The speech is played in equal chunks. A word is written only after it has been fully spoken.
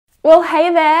Well,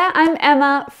 hey there, I'm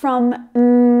Emma from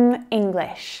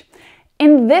mmmEnglish.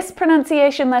 In this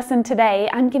pronunciation lesson today,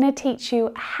 I'm going to teach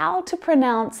you how to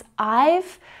pronounce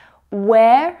I've,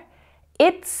 where,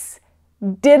 it's,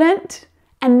 didn't,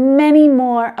 and many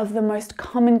more of the most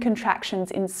common contractions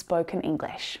in spoken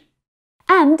English.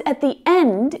 And at the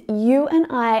end, you and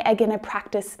I are going to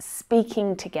practice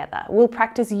speaking together. We'll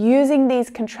practice using these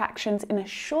contractions in a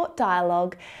short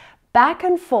dialogue, back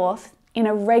and forth, in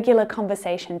a regular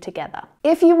conversation together.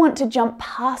 If you want to jump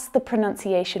past the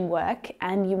pronunciation work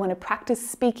and you want to practice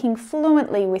speaking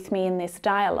fluently with me in this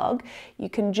dialogue, you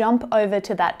can jump over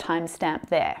to that timestamp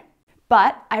there.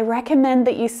 But I recommend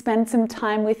that you spend some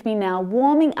time with me now,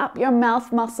 warming up your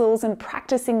mouth muscles and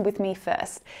practicing with me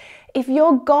first. If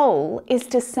your goal is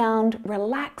to sound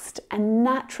relaxed and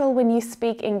natural when you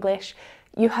speak English,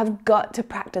 you have got to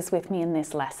practice with me in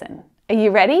this lesson. Are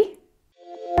you ready?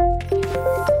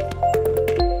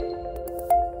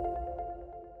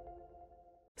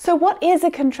 So what is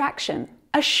a contraction?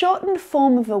 A shortened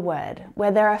form of a word where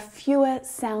there are fewer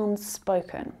sounds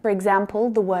spoken. For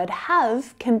example, the word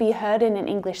have can be heard in an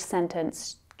English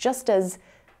sentence just as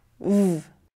v.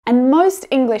 And most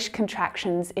English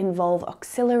contractions involve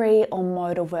auxiliary or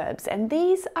modal verbs, and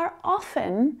these are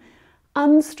often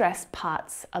unstressed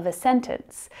parts of a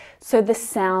sentence. So the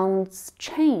sounds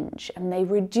change and they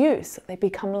reduce, they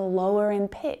become lower in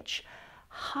pitch,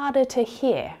 harder to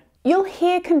hear. You'll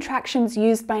hear contractions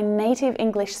used by native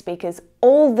English speakers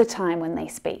all the time when they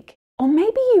speak. Or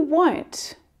maybe you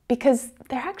won't, because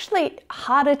they're actually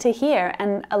harder to hear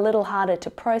and a little harder to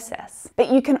process.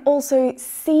 But you can also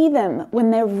see them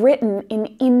when they're written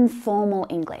in informal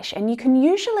English, and you can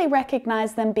usually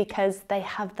recognize them because they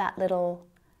have that little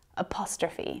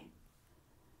apostrophe.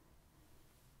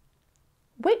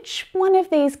 Which one of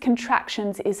these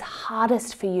contractions is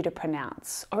hardest for you to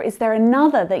pronounce? Or is there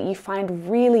another that you find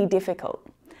really difficult?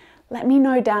 Let me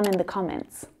know down in the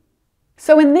comments.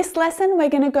 So in this lesson, we're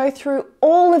going to go through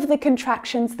all of the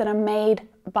contractions that are made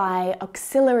by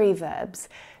auxiliary verbs,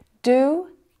 do,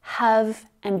 have,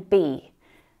 and be.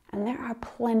 And there are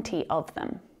plenty of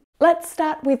them. Let's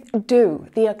start with do,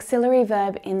 the auxiliary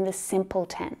verb in the simple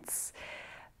tense.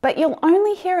 But you'll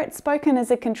only hear it spoken as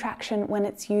a contraction when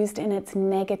it's used in its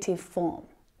negative form,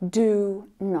 do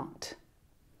not,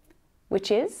 which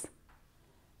is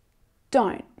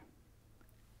don't,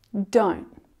 don't.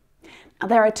 Now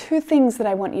there are two things that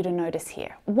I want you to notice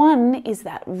here. One is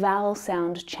that vowel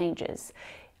sound changes.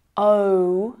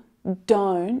 O,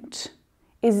 don't,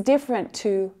 is different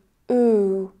to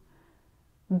oo,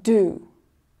 do,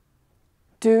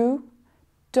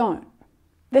 don't.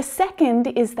 The second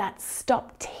is that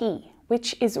stop T,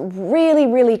 which is really,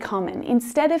 really common.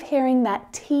 Instead of hearing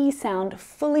that T sound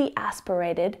fully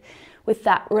aspirated with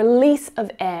that release of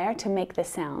air to make the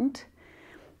sound,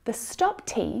 the stop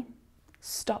T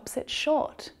stops it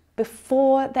short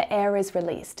before the air is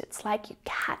released. It's like you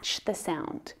catch the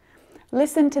sound.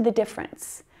 Listen to the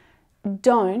difference.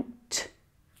 Don't,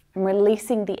 I'm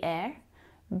releasing the air,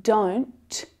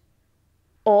 don't,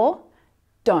 or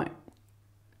don't.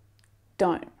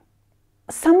 Don't.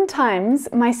 Sometimes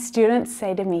my students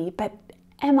say to me, but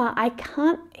Emma, I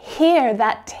can't hear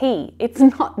that T. It's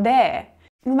not there.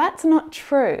 Well, that's not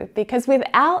true, because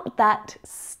without that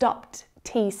stopped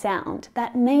T sound,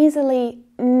 that nasally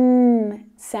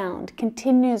sound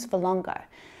continues for longer.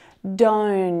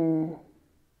 Don't.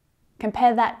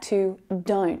 Compare that to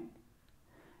don't.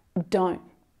 Don't.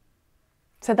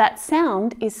 So that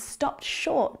sound is stopped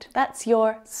short. That's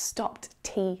your stopped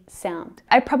T sound.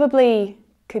 I probably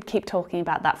could keep talking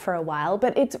about that for a while,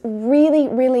 but it's really,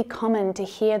 really common to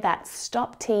hear that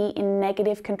stop T in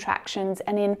negative contractions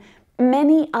and in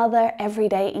many other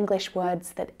everyday English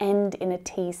words that end in a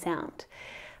T sound.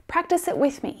 Practice it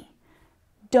with me.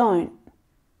 Don't.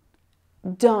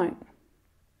 Don't.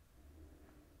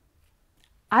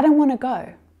 I don't want to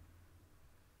go.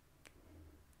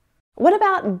 What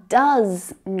about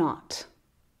does not?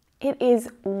 It is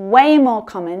way more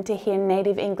common to hear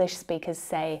native English speakers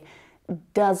say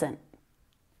doesn't,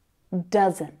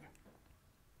 doesn't,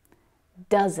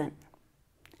 doesn't.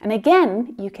 And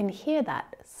again, you can hear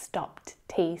that stopped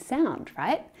T sound,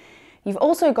 right? You've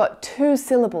also got two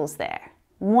syllables there.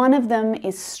 One of them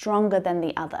is stronger than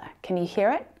the other. Can you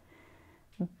hear it?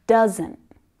 Doesn't,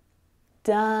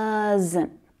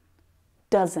 doesn't,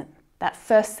 doesn't. That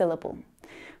first syllable.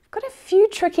 Got a few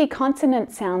tricky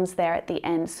consonant sounds there at the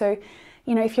end. So,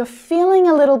 if you're feeling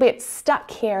a little bit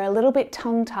stuck here, a little bit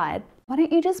tongue-tied, why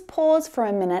don't you just pause for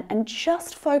a minute and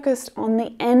just focus on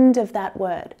the end of that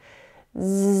word.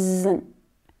 Zn,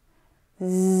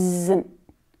 zn.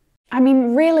 I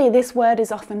mean, really, this word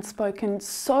is often spoken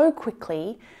so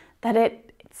quickly that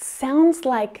it sounds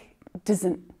like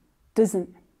doesn't.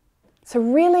 So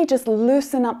really just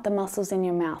loosen up the muscles in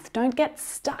your mouth. Don't get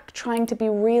stuck trying to be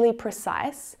really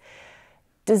precise.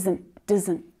 Doesn't.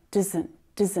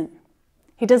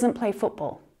 He doesn't play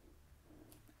football.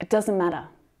 It doesn't matter.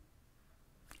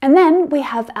 And then we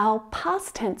have our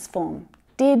past tense form,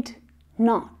 did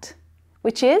not,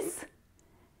 which is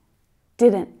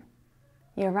didn't.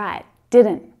 You're right,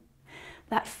 didn't.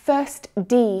 That first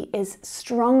D is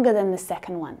stronger than the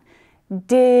second one.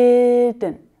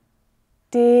 Didn't.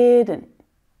 There's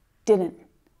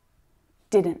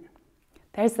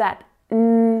that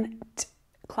N-T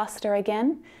cluster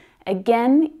again.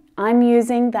 Again, I'm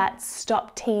using that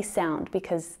stop T sound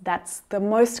because that's the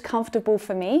most comfortable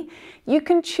for me. You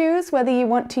can choose whether you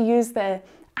want to use the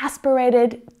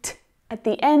aspirated T at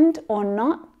the end or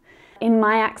not. In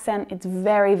my accent, it's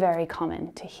very, very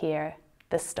common to hear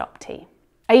the stop T.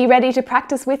 Are you ready to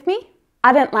practice with me?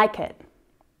 I don't like it.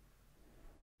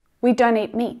 We don't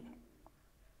eat meat.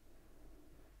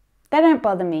 They don't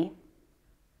bother me.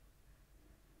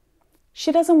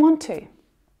 She doesn't want to.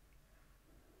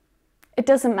 It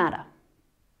doesn't matter.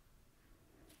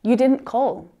 You didn't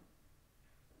call.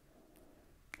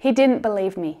 He didn't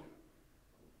believe me.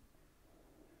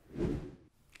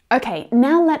 Okay,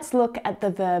 now let's look at the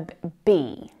verb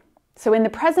be. So in the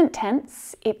present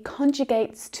tense, it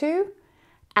conjugates to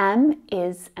am,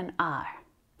 is, and are.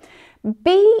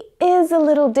 Be is a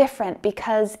little different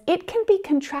because it can be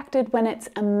contracted when it's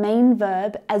a main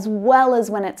verb as well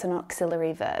as when it's an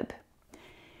auxiliary verb.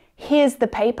 Here's the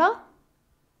paper.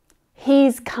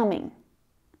 He's coming.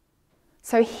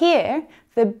 So here,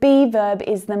 the be verb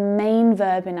is the main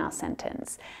verb in our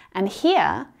sentence. And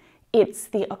here, it's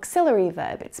the auxiliary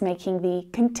verb. It's making the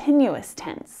continuous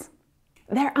tense.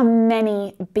 There are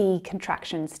many be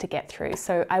contractions to get through,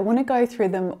 so I want to go through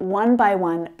them one by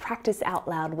one. Practice out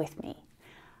loud with me.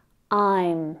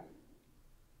 I'm.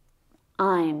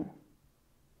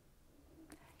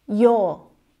 You're.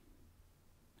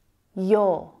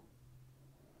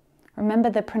 Remember,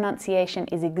 the pronunciation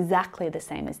is exactly the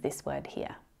same as this word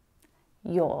here.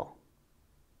 Your.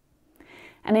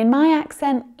 And in my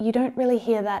accent, you don't really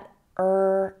hear that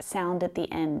sound at the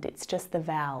end. It's just the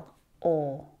vowel,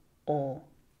 or.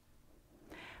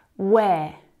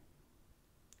 Where.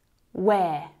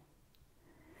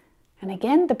 And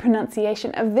again, the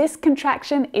pronunciation of this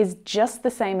contraction is just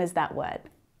the same as that word.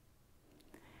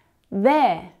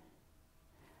 There.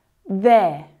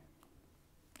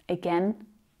 Again,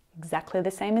 exactly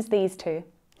the same as these two.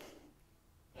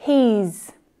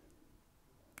 He's.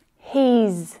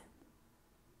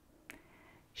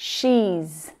 She's.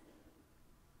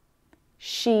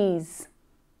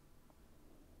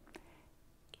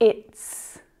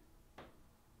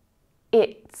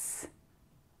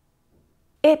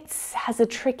 It's has a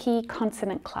tricky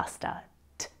consonant cluster.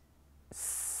 T,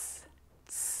 s,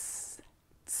 ts,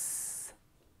 ts.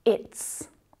 It's.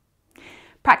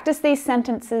 Practice these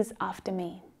sentences after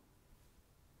me.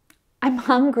 I'm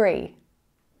hungry.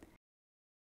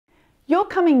 You're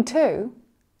coming too.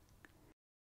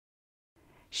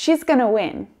 She's gonna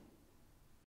win.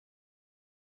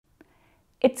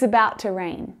 It's about to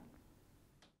rain.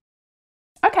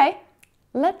 Okay,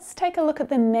 let's take a look at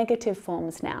the negative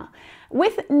forms now.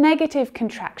 With negative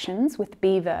contractions, with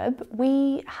be verb,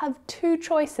 we have two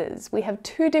choices. We have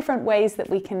two different ways that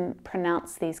we can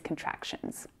pronounce these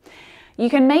contractions. You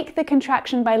can make the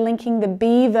contraction by linking the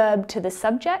be verb to the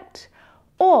subject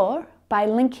or by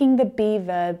linking the be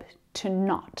verb to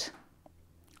not.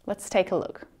 Let's take a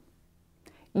look.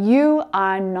 You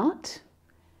are not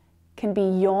can be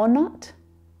you're not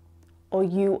or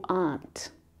you aren't.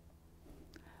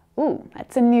 Ooh,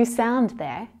 that's a new sound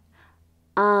there.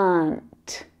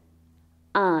 Aren't.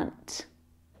 Can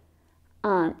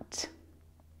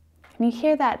you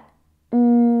hear that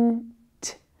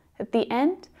t at the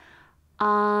end?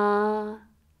 Aren't.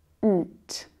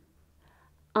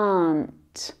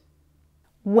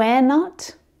 We're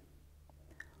not.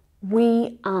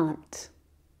 We aren't.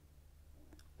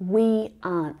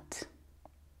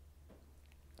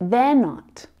 They're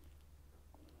not.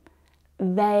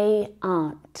 They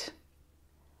aren't.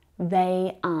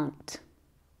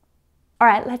 All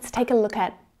right, let's take a look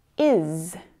at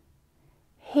is.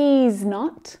 He's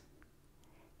not.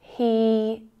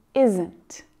 He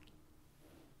isn't.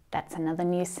 That's another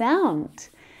new sound.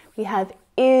 We have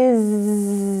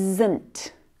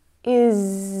isn't.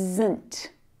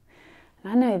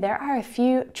 I know there are a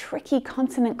few tricky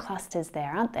consonant clusters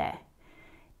there, aren't there?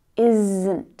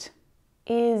 Isn't.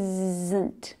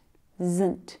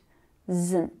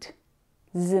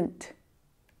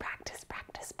 Practice.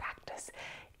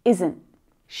 Isn't.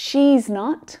 She's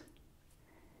not.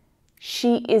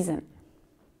 She isn't.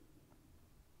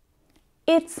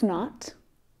 It's not.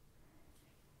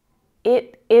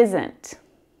 It isn't.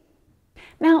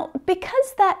 Now,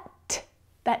 because that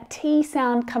T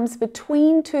sound comes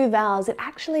between two vowels, it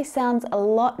actually sounds a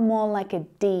lot more like a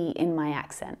D in my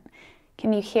accent.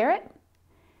 Can you hear it?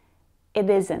 It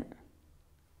isn't.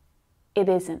 It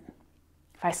isn't.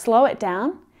 If I slow it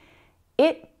down,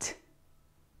 it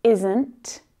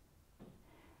isn't.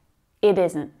 It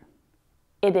isn't.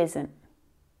 It isn't.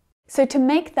 So to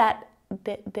make that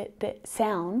the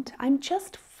sound, I'm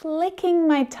just flicking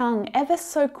my tongue ever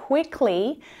so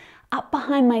quickly up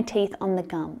behind my teeth on the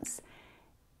gums.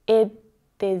 It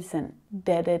isn't.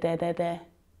 Da da da da da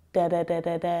da da da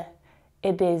da da.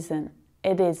 It isn't.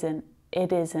 It isn't.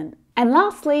 It isn't. And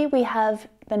lastly, we have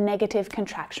the negative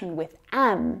contraction with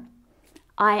am.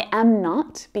 I am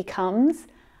not becomes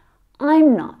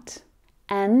I'm not,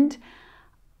 and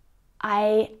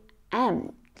I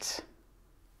am't.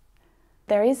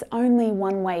 There is only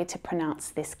one way to pronounce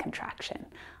this contraction.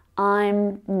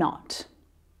 I'm not.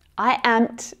 I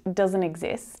am't doesn't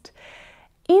exist.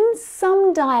 In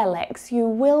some dialects, you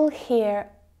will hear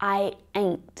I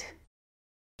ain't.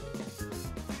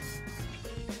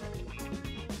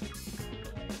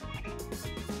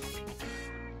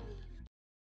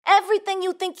 Everything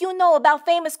you think you know about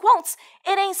famous quotes,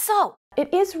 it ain't so.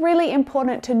 It is really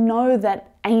important to know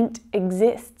that ain't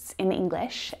exists in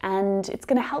English, and it's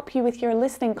going to help you with your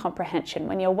listening comprehension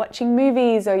when you're watching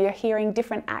movies or you're hearing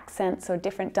different accents or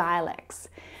different dialects.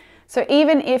 So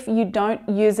even if you don't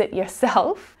use it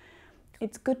yourself,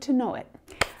 it's good to know it.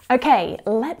 Okay,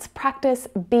 let's practice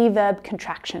be-verb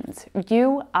contractions.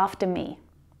 You after me.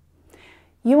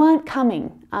 You aren't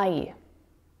coming, are you?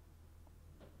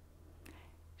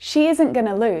 She isn't going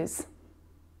to lose.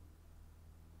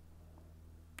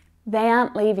 They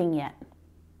aren't leaving yet.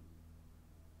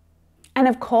 And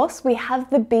of course, we have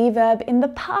the be verb in the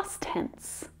past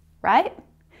tense, right?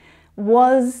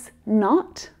 Was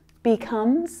not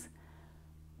becomes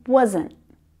wasn't.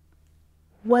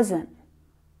 Wasn't.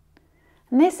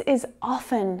 And this is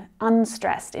often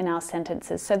unstressed in our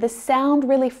sentences, so the sound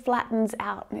really flattens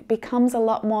out and it becomes a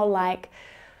lot more like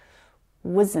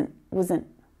wasn't, wasn't,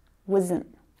 wasn't.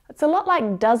 It's a lot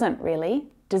like doesn't really.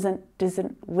 Doesn't,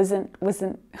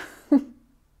 wasn't.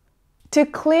 To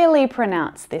clearly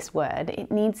pronounce this word, it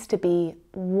needs to be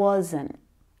wasn't,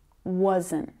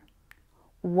 wasn't,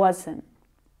 wasn't.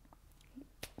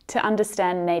 To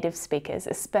understand native speakers,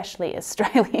 especially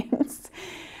Australians,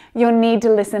 you'll need to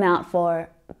listen out for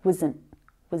wasn't,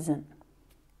 wasn't.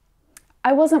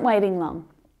 I wasn't waiting long.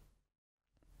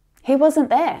 He wasn't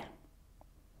there.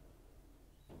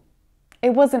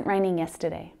 It wasn't raining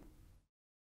yesterday.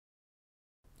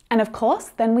 And of course,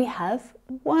 then we have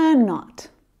were not.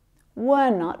 Were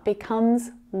not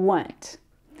becomes weren't.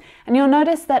 And you'll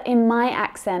notice that in my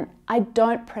accent, I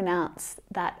don't pronounce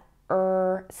that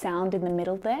sound in the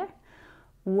middle there.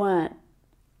 Weren't,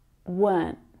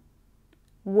 weren't,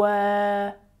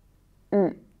 were.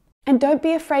 And don't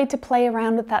be afraid to play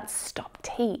around with that stop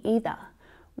T either.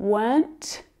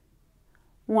 Weren't,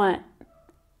 weren't,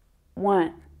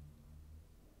 weren't.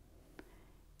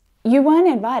 You weren't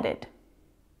invited.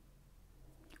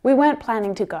 We weren't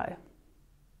planning to go.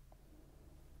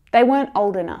 They weren't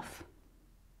old enough.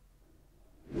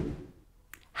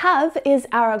 Have is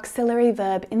our auxiliary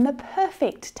verb in the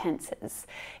perfect tenses.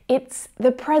 It's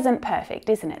the present perfect,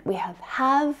 isn't it? We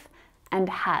have and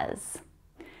has.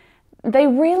 They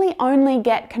really only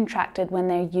get contracted when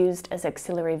they're used as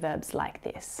auxiliary verbs like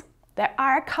this. There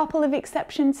are a couple of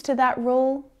exceptions to that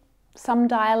rule. Some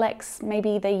dialects,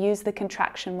 maybe they use the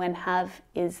contraction when have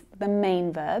is the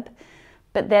main verb,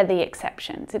 but they're the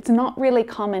exceptions. It's not really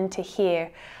common to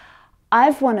hear,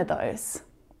 I've one of those,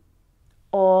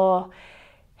 or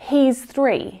he's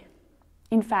three.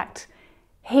 In fact,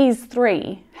 he's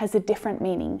three has a different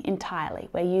meaning entirely.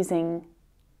 We're using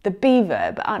the be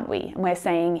verb, aren't we? And we're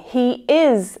saying he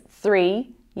is 3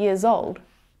 years old.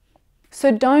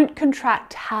 So don't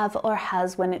contract have or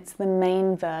has when it's the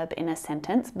main verb in a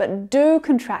sentence, but do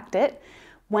contract it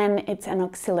when it's an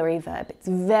auxiliary verb. It's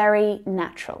very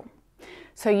natural.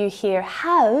 So you hear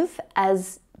have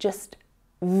as just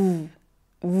v,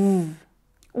 v.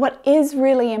 What is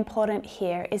really important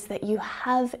here is that you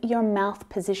have your mouth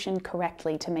positioned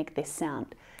correctly to make this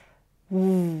sound.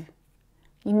 V.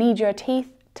 You need your teeth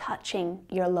touching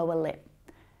your lower lip.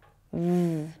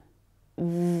 V,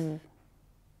 v.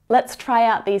 Let's try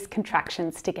out these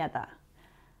contractions together.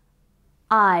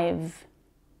 I've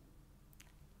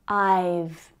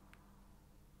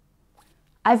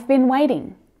been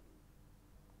waiting.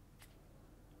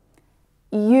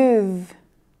 You've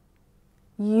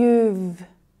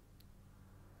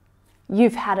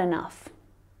You've had enough.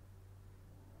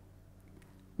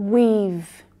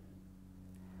 We've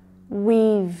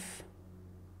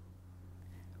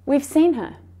seen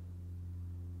her.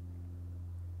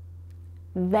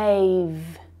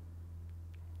 They've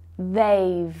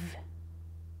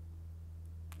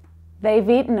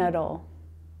eaten it all.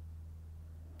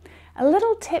 A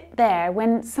little tip there,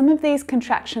 when some of these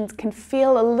contractions can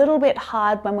feel a little bit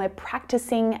hard when we're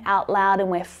practicing out loud and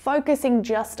we're focusing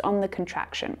just on the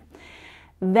contraction.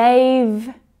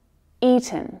 They've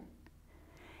eaten.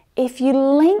 If you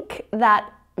link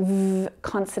that v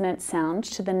consonant sound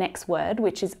to the next word,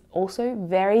 which is also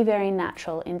very, very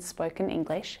natural in spoken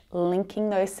English, linking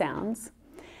those sounds,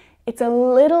 it's a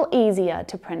little easier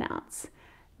to pronounce.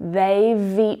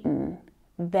 They've eaten,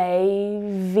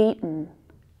 they've eaten,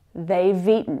 they've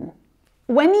eaten.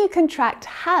 When you contract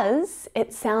has,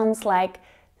 it sounds like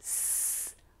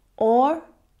s or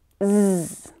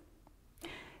z.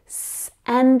 S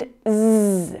and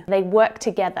z, they work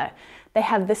together. They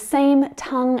have the same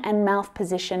tongue and mouth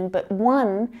position, but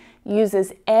one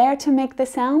uses air to make the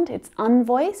sound, it's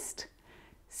unvoiced,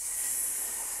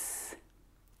 s,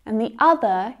 and the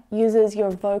other uses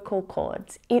your vocal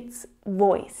cords, it's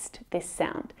voiced, this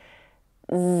sound,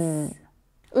 z.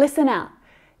 Listen out,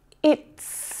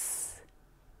 it's.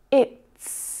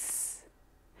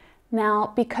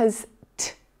 Now, because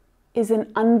t is an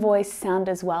unvoiced sound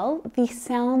as well, the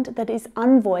sound that is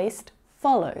unvoiced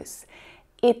follows.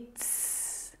 It's.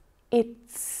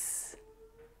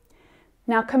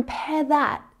 Now compare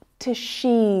that to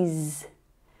she's.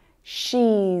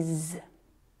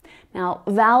 Now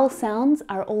vowel sounds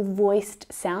are all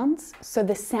voiced sounds, so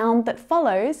the sound that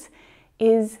follows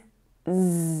is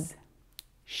z.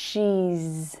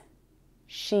 She's.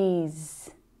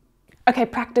 Okay,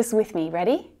 practice with me,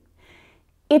 ready?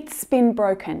 It's been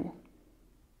broken.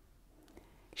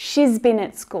 She's been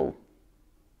at school.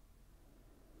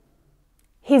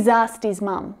 He's asked his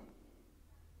mum.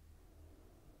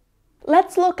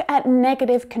 Let's look at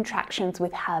negative contractions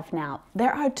with have now.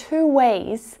 There are two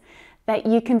ways that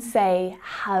you can say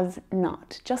have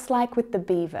not, just like with the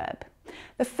be verb.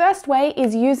 The first way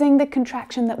is using the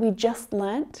contraction that we just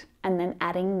learnt and then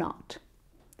adding not.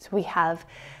 So we have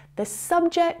the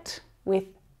subject with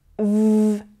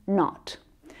v not.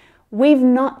 We've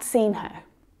not seen her.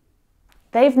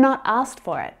 They've not asked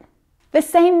for it. The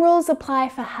same rules apply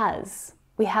for has.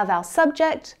 We have our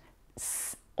subject,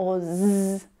 s or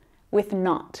z, with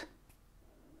not.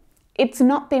 It's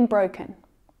not been broken.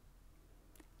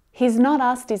 He's not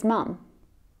asked his mum.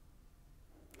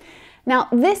 Now,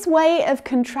 this way of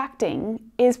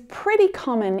contracting is pretty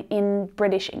common in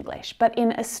British English, but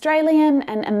in Australian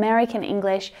and American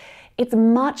English, it's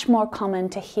much more common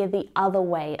to hear the other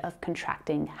way of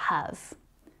contracting have.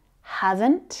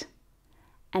 Haven't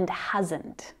and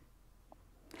hasn't.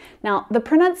 Now, the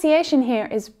pronunciation here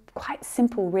is quite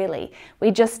simple, really.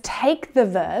 We just take the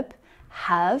verb,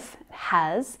 have,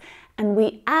 has, and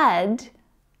we add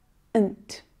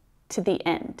nt to the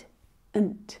end.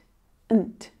 Nt.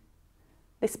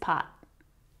 This part.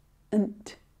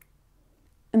 Nt.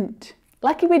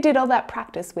 Like we did all that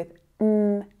practice with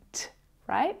nt,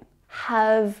 right?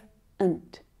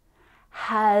 Haven't.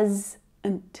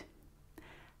 Hasn't.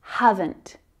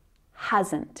 Haven't.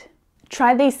 Hasn't.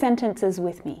 Try these sentences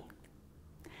with me.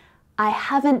 I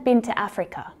haven't been to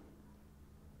Africa.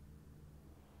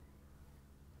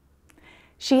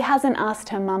 She hasn't asked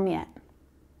her mum yet.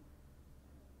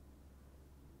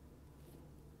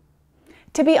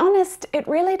 To be honest, it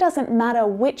really doesn't matter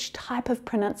which type of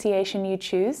pronunciation you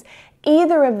choose.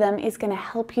 Either of them is going to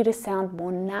help you to sound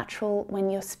more natural when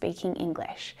you're speaking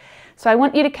English. So I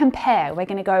want you to compare. We're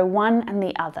going to go one and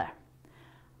the other.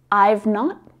 I've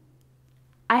not.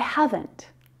 I haven't.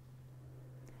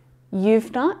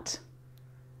 You've not.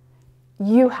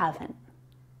 You haven't.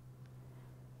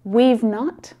 We've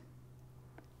not.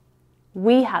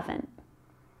 We haven't.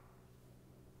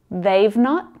 They've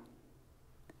not.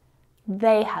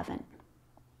 They haven't.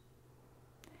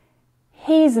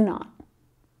 He's not.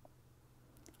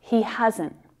 He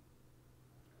hasn't.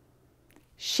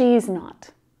 She's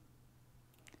not.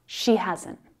 She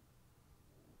hasn't.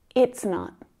 It's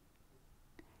not.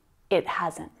 It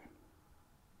hasn't.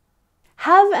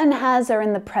 Have and has are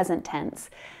in the present tense,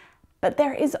 but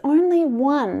there is only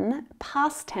one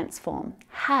past tense form,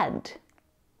 had.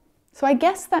 So I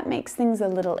guess that makes things a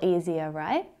little easier,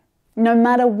 right? No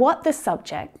matter what the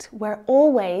subject, we're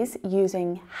always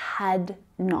using had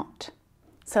not.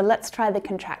 So let's try the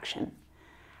contraction.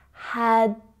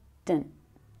 Hadn't.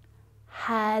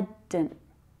 Hadn't.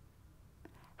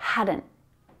 Hadn't.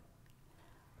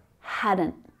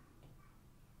 Hadn't.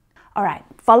 All right,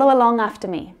 follow along after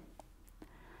me.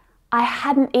 I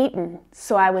hadn't eaten,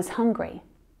 so I was hungry.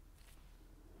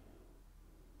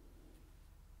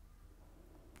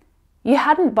 You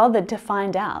hadn't bothered to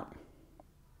find out.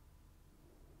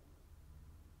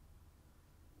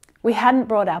 We hadn't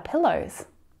brought our pillows.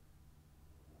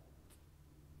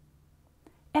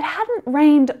 It hadn't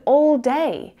rained all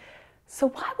day, so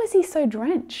why was he so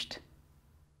drenched?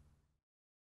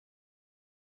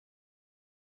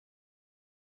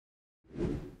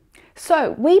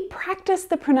 So we practiced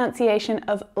the pronunciation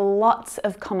of lots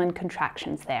of common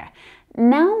contractions there.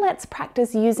 Now let's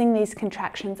practice using these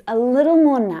contractions a little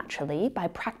more naturally by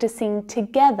practicing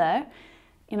together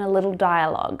in a little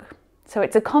dialogue. So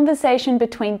it's a conversation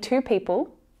between two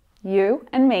people, you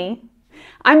and me.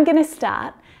 I'm going to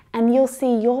start and you'll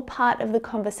see your part of the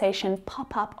conversation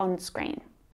pop up on screen.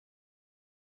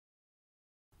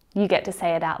 You get to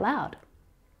say it out loud.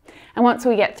 And once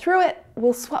we get through it,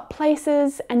 we'll swap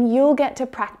places and you'll get to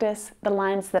practice the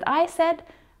lines that I said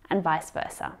and vice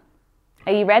versa.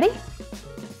 Are you ready?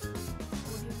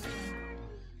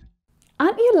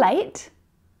 Aren't you late?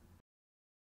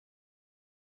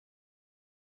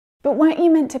 But weren't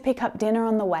you meant to pick up dinner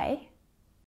on the way?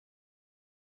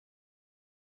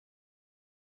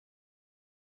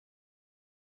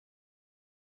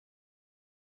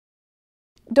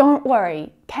 Don't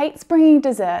worry, Kate's bringing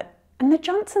dessert and the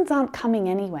Johnsons aren't coming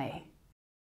anyway.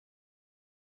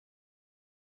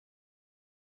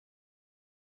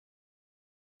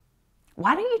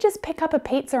 Why don't you just pick up a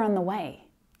pizza on the way?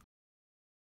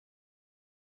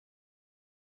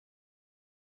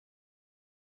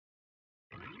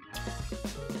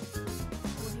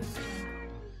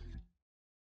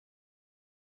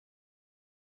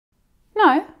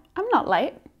 No, I'm not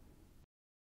late.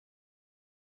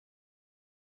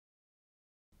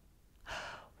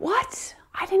 What?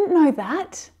 I didn't know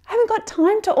that. I haven't got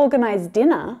time to organise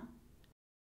dinner.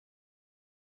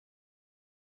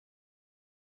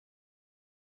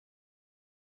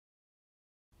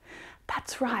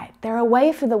 That's right, they're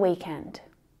away for the weekend.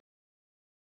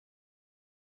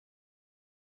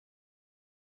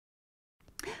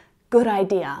 Good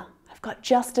idea. I've got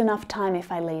just enough time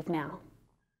if I leave now.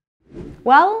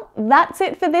 Well, that's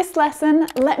it for this lesson.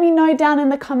 Let me know down in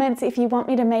the comments if you want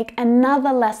me to make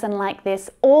another lesson like this,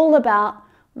 all about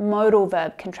modal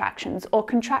verb contractions or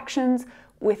contractions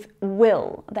with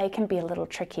will. They can be a little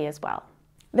tricky as well.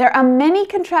 There are many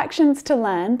contractions to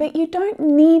learn, but you don't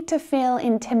need to feel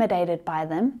intimidated by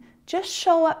them. Just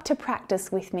show up to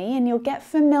practice with me and you'll get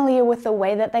familiar with the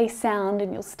way that they sound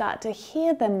and you'll start to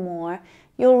hear them more.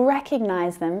 You'll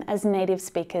recognize them as native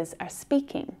speakers are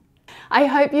speaking. I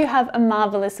hope you have a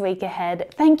marvelous week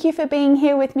ahead. Thank you for being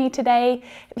here with me today.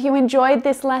 If you enjoyed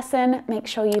this lesson, make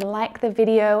sure you like the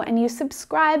video and you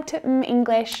subscribe to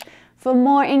mmmEnglish for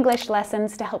more English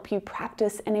lessons to help you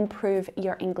practice and improve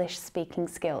your English speaking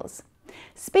skills.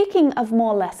 Speaking of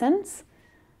more lessons,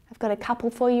 I've got a couple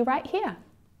for you right here.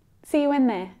 See you in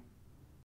there.